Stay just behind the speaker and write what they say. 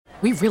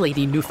We really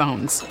need new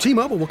phones.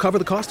 T-Mobile will cover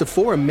the cost of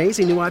 4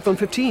 amazing new iPhone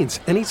 15s,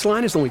 and each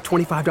line is only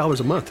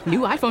 $25 a month. New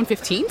iPhone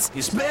 15s?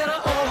 It's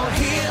better over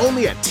here.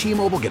 Only at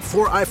T-Mobile, get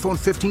 4 iPhone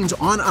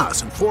 15s on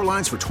us and 4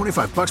 lines for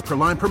 $25 per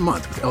line per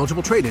month with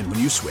eligible trade-in when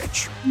you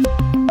switch.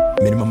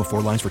 Minimum of 4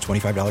 lines for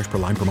 $25 per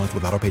line per month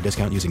with autopay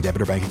discount using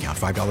debit or bank account.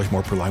 $5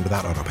 more per line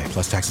without autopay,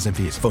 plus taxes and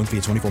fees. Phone fee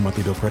at 24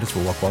 monthly bill credits for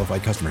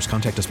well-qualified customers.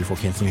 Contact us before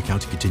canceling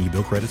account to continue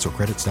bill credits or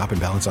credit stop and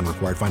balance on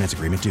required finance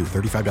agreement due.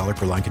 $35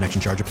 per line connection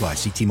charge applies.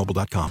 See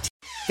T-Mobile.com.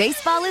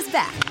 Baseball is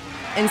back,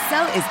 and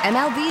so is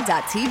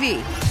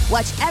MLB.tv.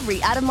 Watch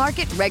every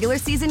out-of-market regular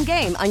season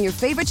game on your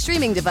favorite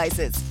streaming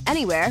devices.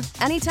 Anywhere,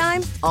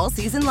 anytime, all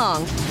season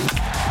long.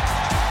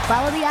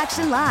 Follow the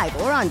action live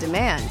or on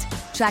demand.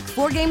 Track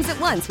 4 games at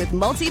once with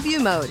multi-view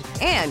mode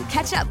and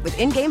catch up with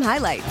in-game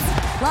highlights.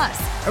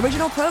 Plus,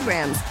 original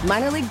programs,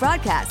 minor league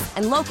broadcasts,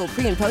 and local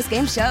pre- and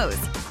post-game shows.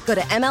 Go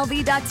to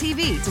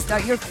MLB.tv to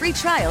start your free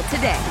trial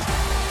today.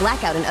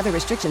 Blackout and other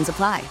restrictions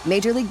apply.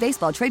 Major League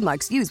Baseball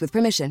trademarks used with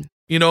permission.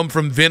 You know him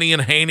from Vinny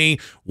and Haney,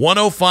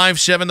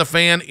 105.7 The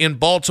Fan in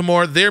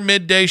Baltimore. Their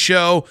midday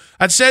show,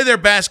 I'd say they're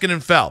Baskin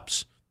and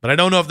Phelps, but I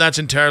don't know if that's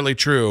entirely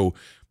true.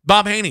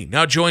 Bob Haney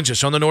now joins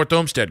us on the North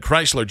Olmsted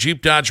Chrysler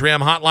Jeep Dodge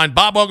Ram Hotline.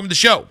 Bob, welcome to the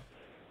show.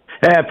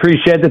 I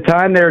appreciate the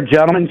time there,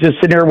 gentlemen. Just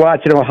sitting here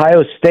watching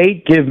Ohio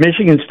State give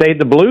Michigan State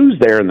the blues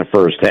there in the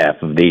first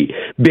half of the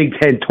Big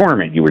Ten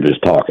tournament you were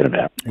just talking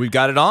about. We've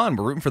got it on.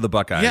 We're rooting for the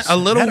Buckeyes. Yeah, a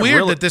little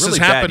weird that this really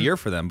has happened. Bad year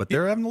for them, but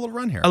they're having a little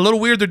run here. A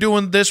little weird they're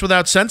doing this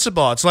without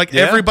Sensabaugh. It's like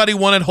everybody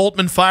wanted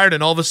Holtman fired,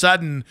 and all of a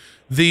sudden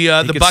the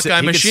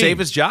Buckeye machine. He could save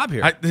his job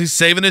here. He's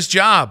saving his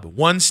job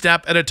one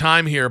step at a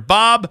time here.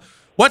 Bob,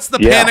 what's the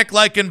panic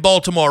like in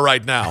Baltimore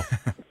right now?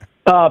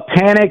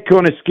 Panic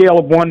on a scale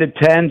of 1 to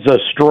 10 is a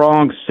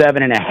strong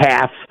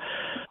 7.5.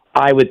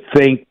 I would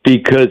think,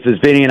 because as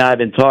Vinny and I have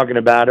been talking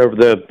about over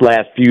the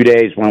last few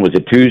days, when was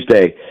it,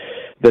 Tuesday,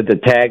 that the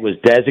tag was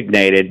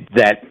designated,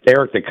 that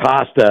Eric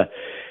DeCosta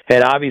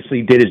had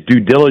obviously did his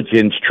due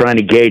diligence trying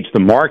to gauge the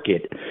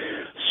market.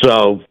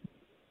 So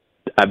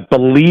I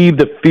believe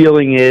the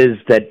feeling is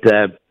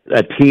that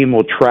a team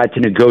will try to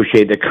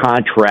negotiate the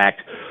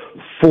contract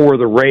for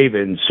the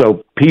Ravens.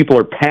 So people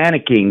are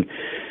panicking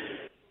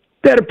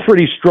at a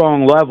pretty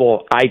strong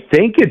level. I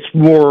think it's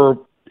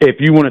more, if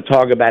you want to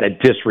talk about a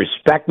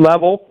disrespect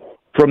level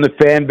from the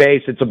fan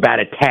base, it's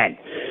about a 10.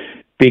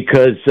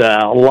 Because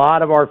a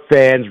lot of our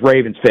fans,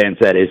 Ravens fans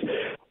that is,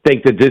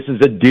 think that this is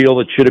a deal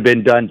that should have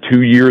been done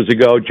 2 years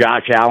ago.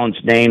 Josh Allen's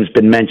name's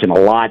been mentioned a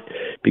lot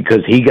because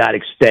he got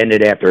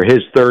extended after his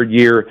third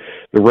year.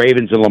 The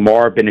Ravens and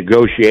Lamar have been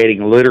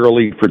negotiating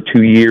literally for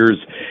 2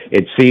 years.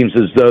 It seems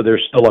as though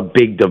there's still a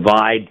big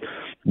divide.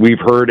 We've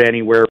heard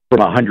anywhere from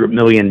 $100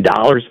 million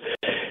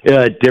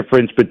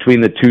difference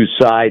between the two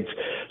sides.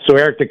 So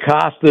Eric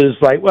DeCosta is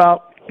like,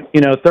 well,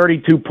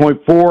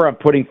 32.4, I'm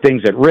putting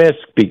things at risk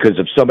because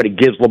if somebody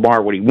gives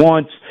Lamar what he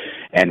wants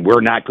and we're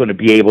not going to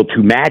be able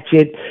to match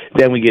it,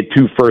 then we get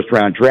 2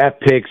 first-round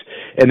draft picks.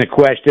 And the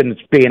question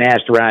that's being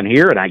asked around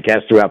here, and I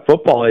guess throughout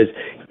football, is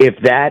if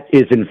that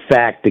is in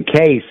fact the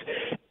case,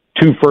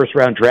 2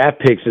 first-round draft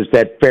picks, is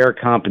that fair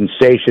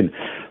compensation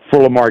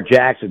for Lamar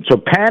Jackson? So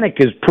panic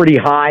is pretty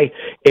high.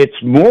 It's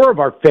more of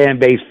our fan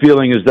base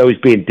feeling as though he's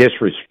being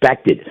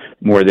disrespected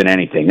more than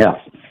anything else.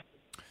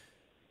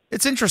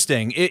 It's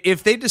interesting.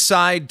 If they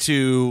decide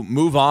to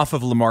move off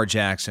of Lamar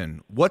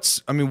Jackson,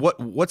 what's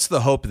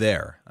the hope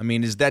there? I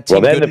mean, is that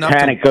team good enough? Well, then the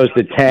panic goes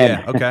to 10.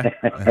 Yeah, okay.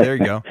 There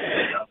you go.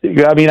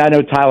 I mean, I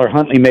know Tyler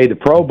Huntley made the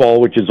Pro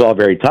Bowl, which is all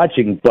very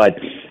touching, but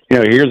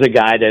here's a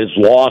guy that has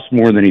lost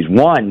more than he's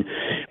won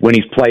when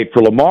he's played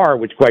for Lamar,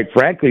 which quite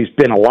frankly has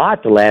been a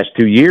lot the last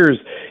 2 years.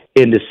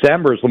 In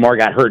December, as Lamar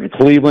got hurt in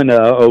Cleveland,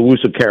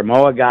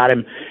 Owusu-Karamoah got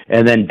him,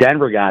 and then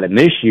Denver got him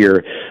this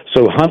year.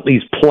 So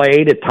Huntley's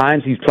played. At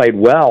times he's played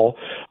well.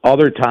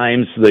 Other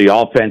times the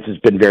offense has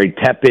been very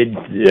tepid.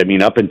 I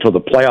mean, up until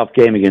the playoff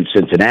game against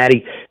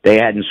Cincinnati, they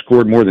hadn't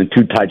scored more than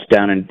 2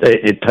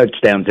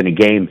 touchdowns in a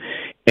game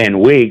in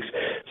weeks.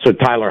 So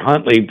Tyler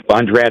Huntley,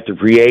 undrafted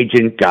free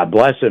agent, God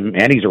bless him,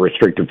 and he's a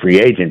restricted free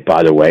agent,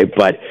 by the way.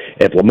 But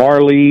if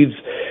Lamar leaves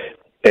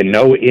and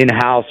no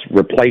in-house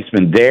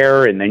replacement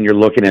there, and then you're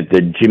looking at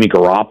the Jimmy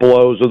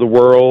Garoppolos of the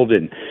world,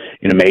 and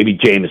maybe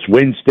Jameis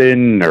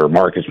Winston or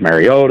Marcus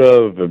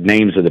Mariota, of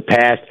names of the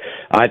past,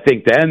 I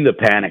think then the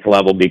panic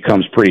level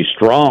becomes pretty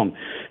strong.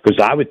 Because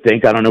I would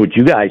think, I don't know what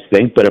you guys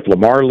think, but if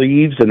Lamar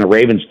leaves and the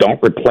Ravens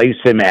don't replace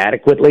him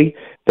adequately,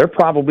 they're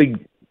probably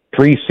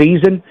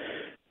preseason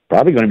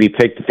probably going to be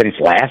picked to finish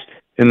last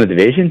in the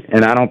division,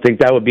 and I don't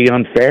think that would be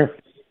unfair.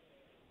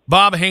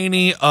 Bob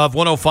Haney of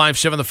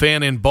 105.7 The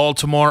Fan in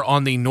Baltimore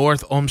on the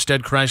North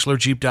Olmsted Chrysler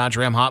Jeep Dodge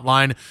Ram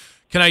hotline.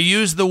 Can I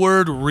use the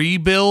word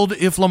rebuild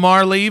if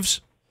Lamar leaves?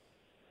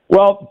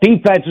 Well,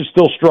 defense is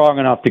still strong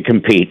enough to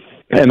compete,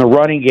 and the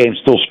running game is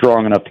still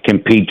strong enough to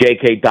compete.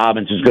 J.K.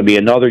 Dobbins is going to be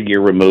another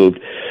year removed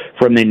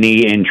from the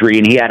knee injury,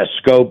 and he had a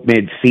scope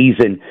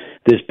mid-season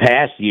this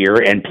past year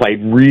and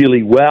played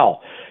really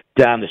well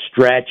down the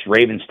stretch.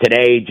 Ravens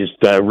today just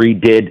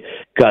redid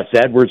Gus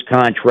Edwards'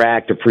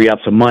 contract to free up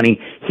some money.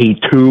 He,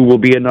 too, will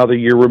be another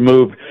year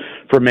removed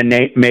from a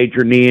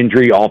major knee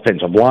injury.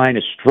 Offensive line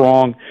is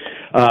strong.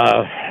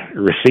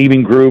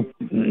 Receiving group,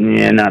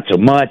 not so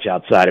much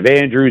outside of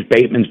Andrews.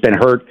 Bateman's been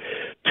hurt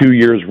 2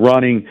 years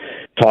running.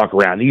 Talk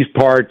around these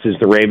parts is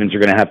the Ravens are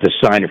going to have to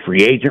sign a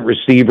free agent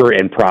receiver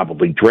and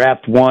probably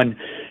draft one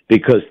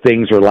because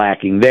things are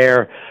lacking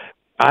there.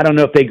 I don't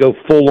know if they go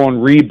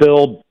full-on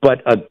rebuild,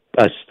 but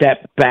a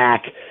step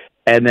back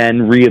and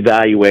then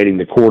reevaluating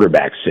the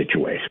quarterback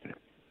situation.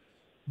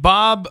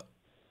 Bob,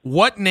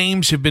 what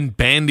names have been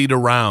bandied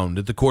around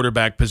at the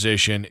quarterback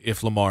position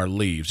if Lamar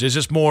leaves? Is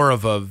this more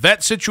of a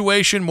vet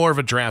situation, more of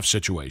a draft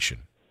situation?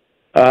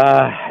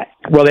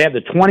 Well, they have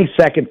the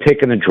 22nd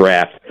pick in the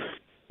draft.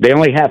 They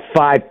only have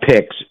 5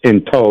 picks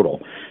in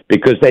total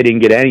because they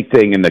didn't get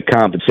anything in the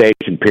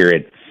compensation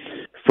period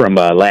from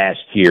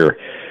last year.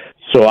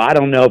 So I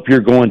don't know if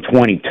you're going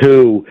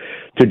 22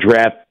 to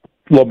draft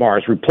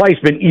Lamar's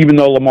replacement, even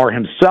though Lamar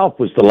himself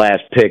was the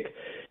last pick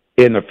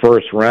in the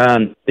first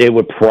round. It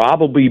would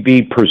probably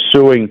be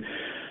pursuing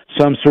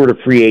some sort of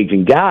free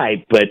agent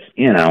guy, but,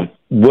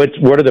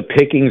 what are the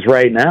pickings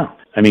right now?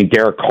 I mean,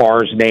 Derek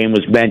Carr's name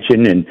was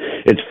mentioned, and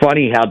it's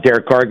funny how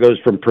Derek Carr goes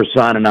from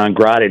persona non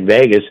grata in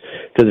Vegas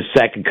to the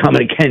second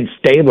coming of Ken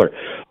Stabler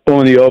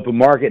on the open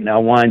market,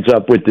 now winds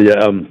up with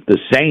the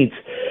Saints.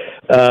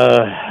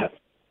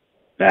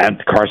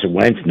 Carson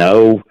Wentz,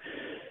 no.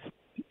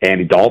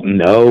 Andy Dalton,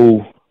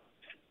 no.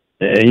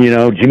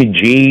 Jimmy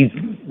G,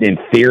 in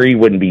theory,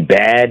 wouldn't be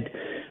bad,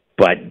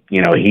 but,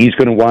 he's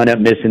going to wind up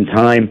missing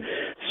time.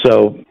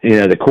 So,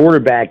 the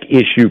quarterback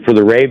issue for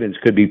the Ravens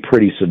could be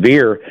pretty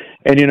severe.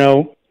 And,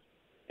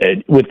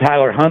 with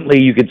Tyler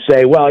Huntley, you could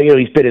say, well,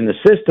 he's been in the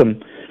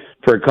system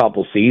for a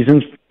couple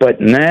seasons, but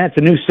it's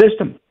a new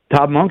system.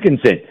 Todd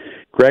Monken's in.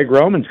 Greg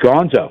Roman's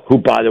gonzo, who,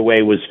 by the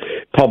way, was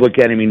public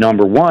enemy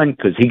number one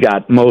because he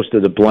got most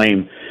of the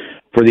blame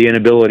for the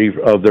inability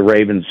of the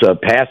Ravens'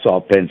 pass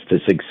offense to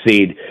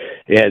succeed.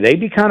 Yeah, they'd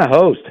be kind of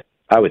hosed,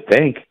 I would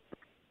think.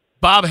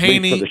 Bob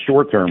Haney, for the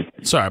short term.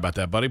 Sorry about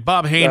that, buddy.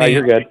 Bob Haney.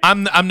 You're good.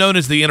 I'm known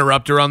as the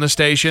interrupter on the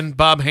station.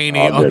 Bob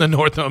Haney on the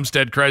North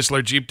Homestead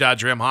Chrysler Jeep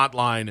Dodge Ram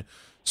hotline.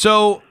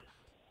 So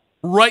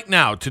right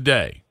now,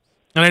 today,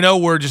 and I know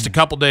we're just a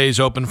couple days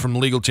open from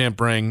legal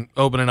tampering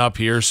opening up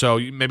here, so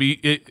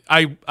maybe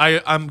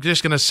I'm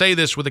just going to say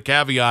this with a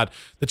caveat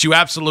that you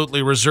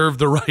absolutely reserve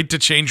the right to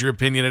change your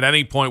opinion at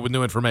any point with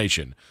new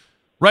information.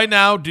 Right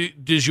now,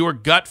 does your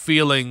gut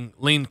feeling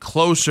lean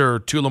closer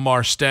to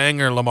Lamar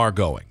staying or Lamar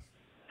going?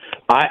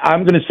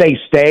 I'm going to say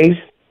stays,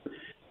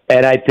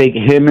 and I think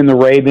him and the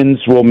Ravens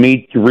will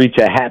reach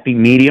a happy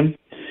medium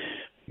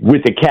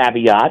with the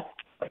caveat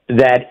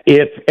that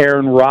if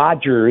Aaron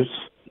Rodgers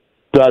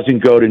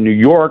doesn't go to New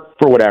York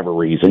for whatever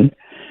reason,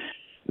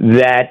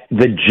 that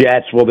the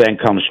Jets will then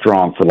come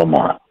strong for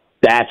Lamar.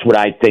 That's what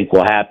I think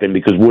will happen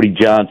because Woody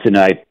Johnson,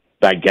 I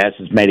guess,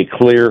 has made it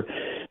clear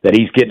that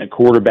he's getting a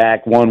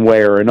quarterback one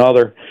way or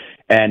another.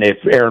 And if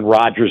Aaron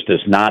Rodgers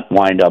does not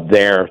wind up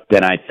there,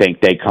 then I think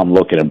they come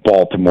looking at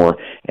Baltimore,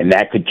 and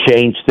that could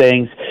change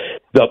things.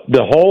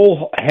 The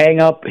whole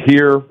hang-up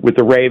here with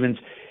the Ravens,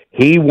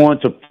 he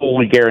wants a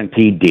fully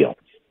guaranteed deal,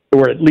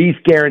 or at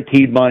least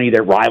guaranteed money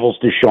that rivals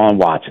Deshaun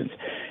Watson's.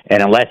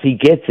 And unless he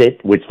gets it,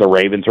 which the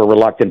Ravens are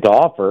reluctant to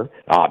offer,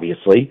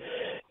 obviously,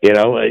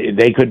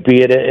 they could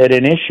be at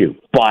an issue.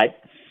 But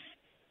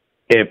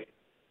if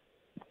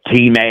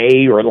Team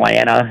A or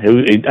Atlanta,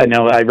 who I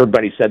know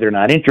everybody said they're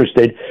not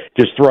interested,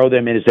 just throw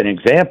them in as an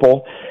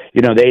example.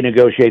 They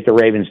negotiate the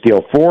Ravens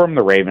deal for them.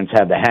 The Ravens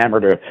have the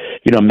hammer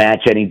to,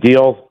 match any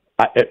deal.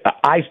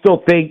 I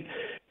still think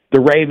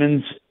the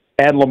Ravens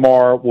and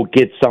Lamar will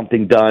get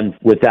something done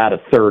without a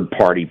third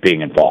party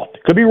being involved.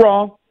 Could be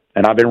wrong,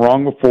 and I've been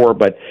wrong before,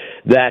 but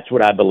that's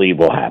what I believe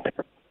will happen.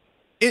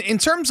 In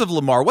terms of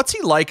Lamar, what's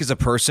he like as a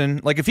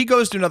person? Like, if he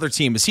goes to another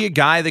team, is he a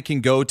guy that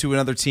can go to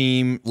another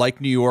team like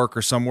New York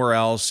or somewhere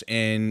else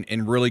and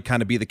really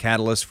kind of be the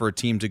catalyst for a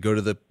team to go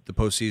to the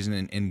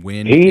postseason and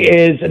win? He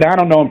is, and I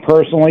don't know him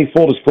personally,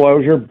 full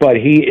disclosure, but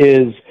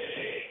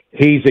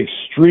he's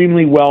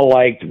extremely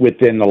well-liked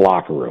within the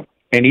locker room.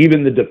 And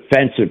even the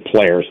defensive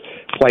players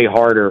play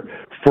harder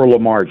for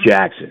Lamar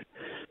Jackson.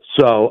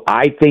 So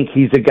I think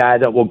he's a guy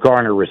that will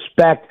garner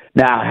respect.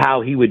 Now,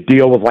 how he would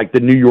deal with,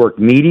 the New York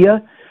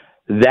media,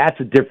 that's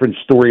a different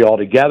story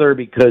altogether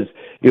because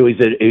he's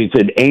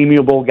an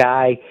amiable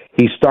guy.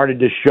 He started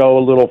to show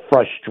a little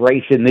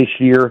frustration this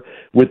year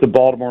with the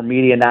Baltimore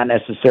media, not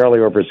necessarily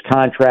over his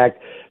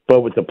contract,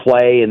 but with the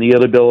play and the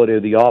ability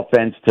of the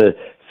offense to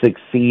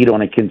succeed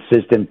on a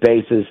consistent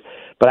basis.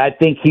 But I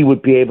think he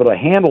would be able to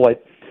handle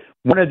it.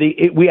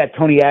 We had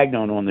Tony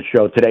Agnon on the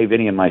show today,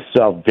 Vinny and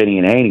myself, Vinny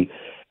and Haney,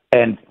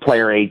 and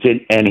player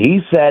agent, and he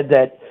said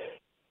that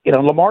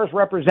Lamar's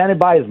represented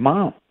by his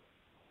mom,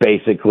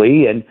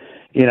 basically, and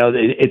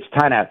it's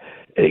kind of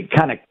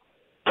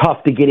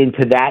tough to get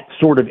into that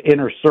sort of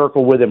inner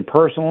circle with him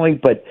personally,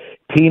 but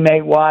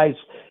teammate-wise,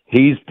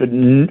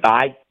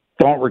 I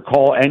don't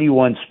recall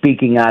anyone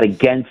speaking out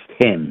against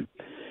him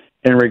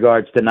in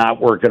regards to not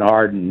working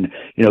hard and,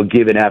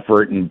 giving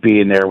effort and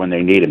being there when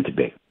they need him to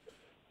be.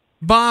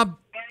 Bob,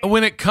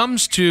 when it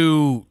comes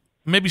to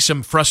maybe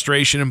some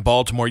frustration in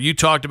Baltimore, you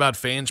talked about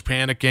fans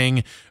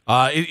panicking.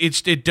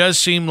 It does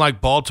seem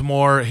like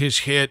Baltimore has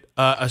hit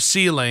a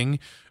ceiling,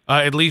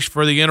 at least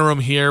for the interim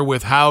here,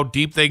 with how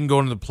deep they can go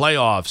into the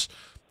playoffs.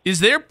 Is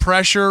there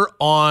pressure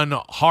on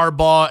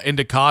Harbaugh and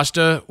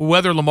DeCosta,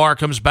 whether Lamar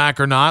comes back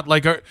or not?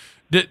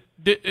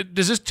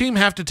 Does this team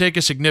have to take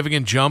a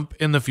significant jump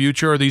in the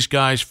future, or are these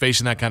guys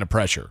facing that kind of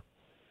pressure?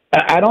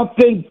 I don't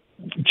think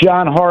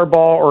John Harbaugh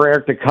or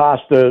Eric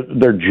DeCosta,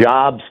 their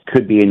jobs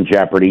could be in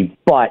jeopardy.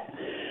 But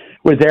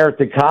with Eric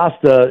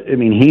DeCosta,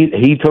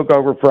 he took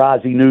over for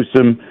Ozzie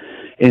Newsome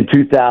in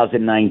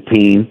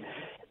 2019,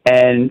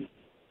 and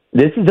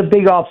this is a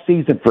big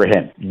offseason for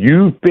him.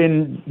 You've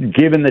been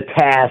given the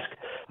task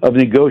of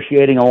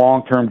negotiating a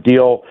long-term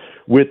deal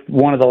with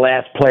one of the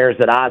last players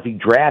that Ozzie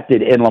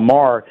drafted in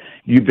Lamar.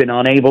 You've been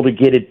unable to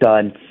get it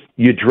done.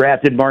 You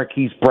drafted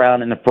Marquise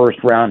Brown in the first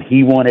round.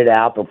 He wanted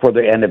out before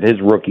the end of his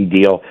rookie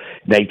deal.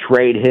 They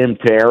trade him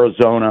to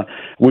Arizona,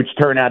 which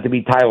turned out to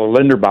be Tyler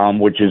Linderbaum,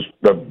 which is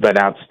an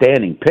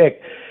outstanding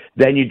pick.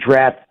 Then you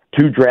draft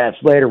 2 drafts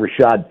later,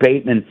 Rashad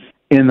Bateman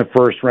in the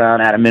first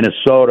round out of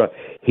Minnesota.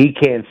 He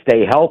can't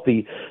stay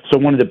healthy. So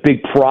one of the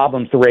big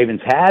problems the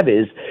Ravens have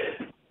is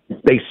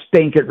they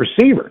stink at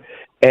receiver.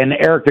 And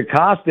Eric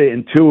DeCosta,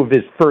 in 2 of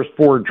his first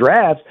 4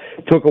 drafts,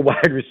 took a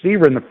wide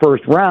receiver in the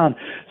first round,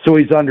 so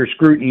he's under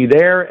scrutiny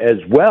there as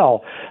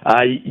well.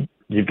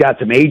 You've got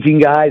some aging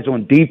guys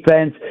on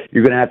defense.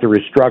 You're going to have to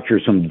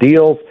restructure some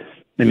deals.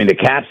 The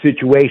cap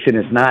situation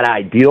is not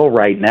ideal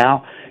right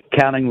now.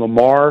 Counting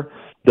Lamar,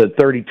 the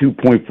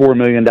 $32.4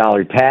 million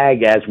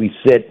tag, as we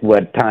sit,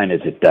 what time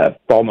is it?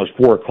 Almost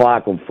 4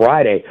 o'clock on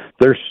Friday.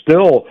 They're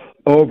still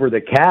over the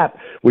cap,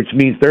 which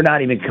means they're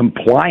not even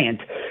compliant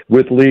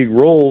with league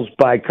rules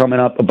by coming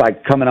up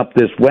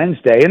this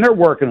Wednesday, and they're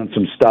working on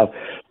some stuff.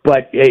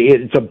 But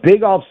it's a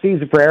big off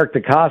season for Eric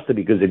DeCosta,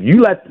 because if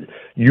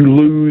you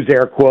lose,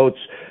 air quotes,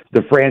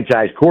 the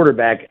franchise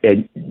quarterback,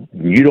 and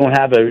you don't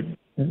have a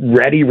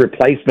ready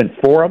replacement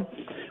for him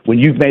when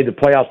you've made the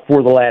playoffs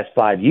for the last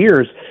 5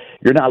 years,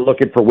 you're not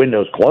looking for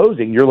windows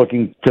closing. You're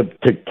looking to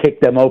kick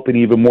them open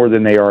even more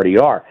than they already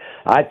are.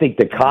 I think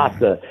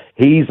DeCosta,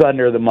 he's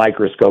under the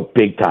microscope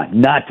big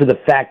time. Not to the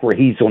fact where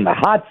he's on the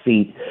hot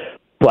seat,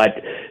 but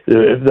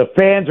the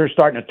fans are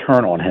starting to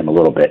turn on him a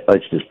little bit.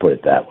 Let's just put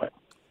it that way.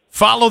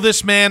 Follow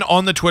this man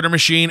on the Twitter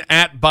machine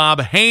at Bob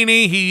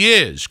Haney. He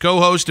is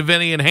co-host of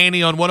Vinny and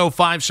Haney on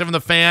 105.7 The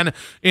Fan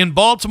in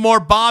Baltimore.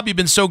 Bob, you've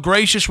been so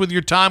gracious with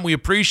your time. We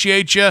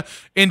appreciate you.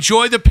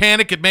 Enjoy the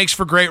panic. It makes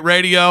for great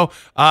radio.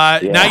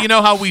 Now you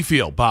know how we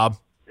feel, Bob.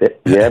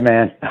 Yeah,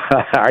 man.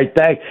 All right,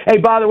 thanks. Hey,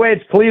 by the way,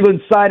 it's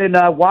Cleveland signing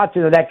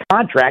Watson to that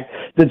contract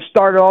that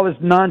started all this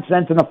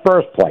nonsense in the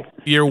first place.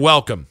 You're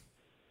welcome.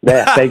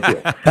 Yeah, thank you.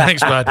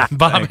 Thanks, bud.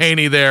 Bob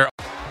Haney there.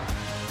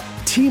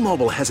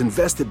 T-Mobile has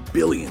invested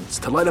billions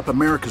to light up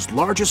America's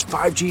largest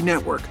 5G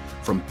network,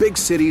 from big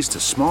cities to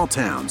small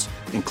towns,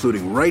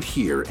 including right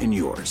here in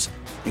yours.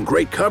 And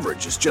great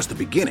coverage is just the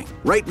beginning.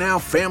 Right now,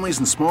 families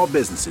and small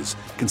businesses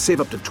can save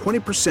up to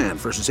 20%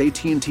 versus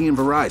AT&T and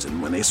Verizon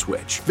when they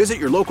switch. Visit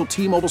your local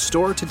T-Mobile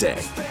store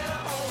today.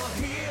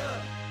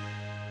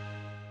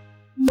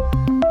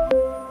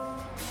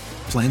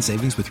 Plan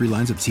savings with 3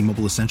 lines of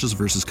T-Mobile Essentials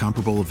versus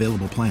comparable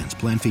available plans.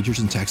 Plan features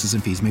and taxes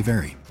and fees may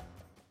vary.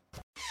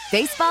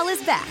 Baseball is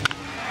back,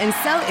 and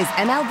so is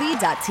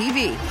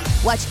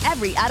MLB.tv. Watch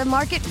every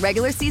out-of-market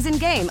regular season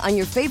game on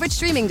your favorite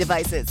streaming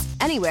devices,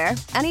 anywhere,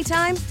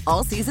 anytime,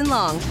 all season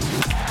long.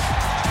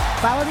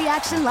 Follow the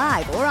action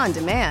live or on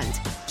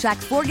demand. Track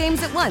 4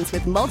 games at once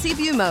with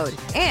multi-view mode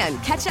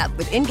and catch up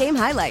with in-game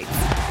highlights.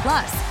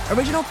 Plus,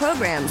 original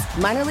programs,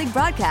 minor league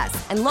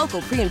broadcasts, and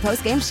local pre- and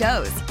post-game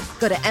shows.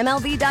 Go to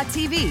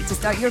MLB.tv to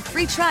start your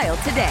free trial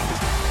today.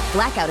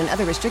 Blackout and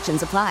other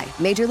restrictions apply.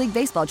 Major League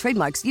Baseball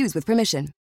trademarks used with permission.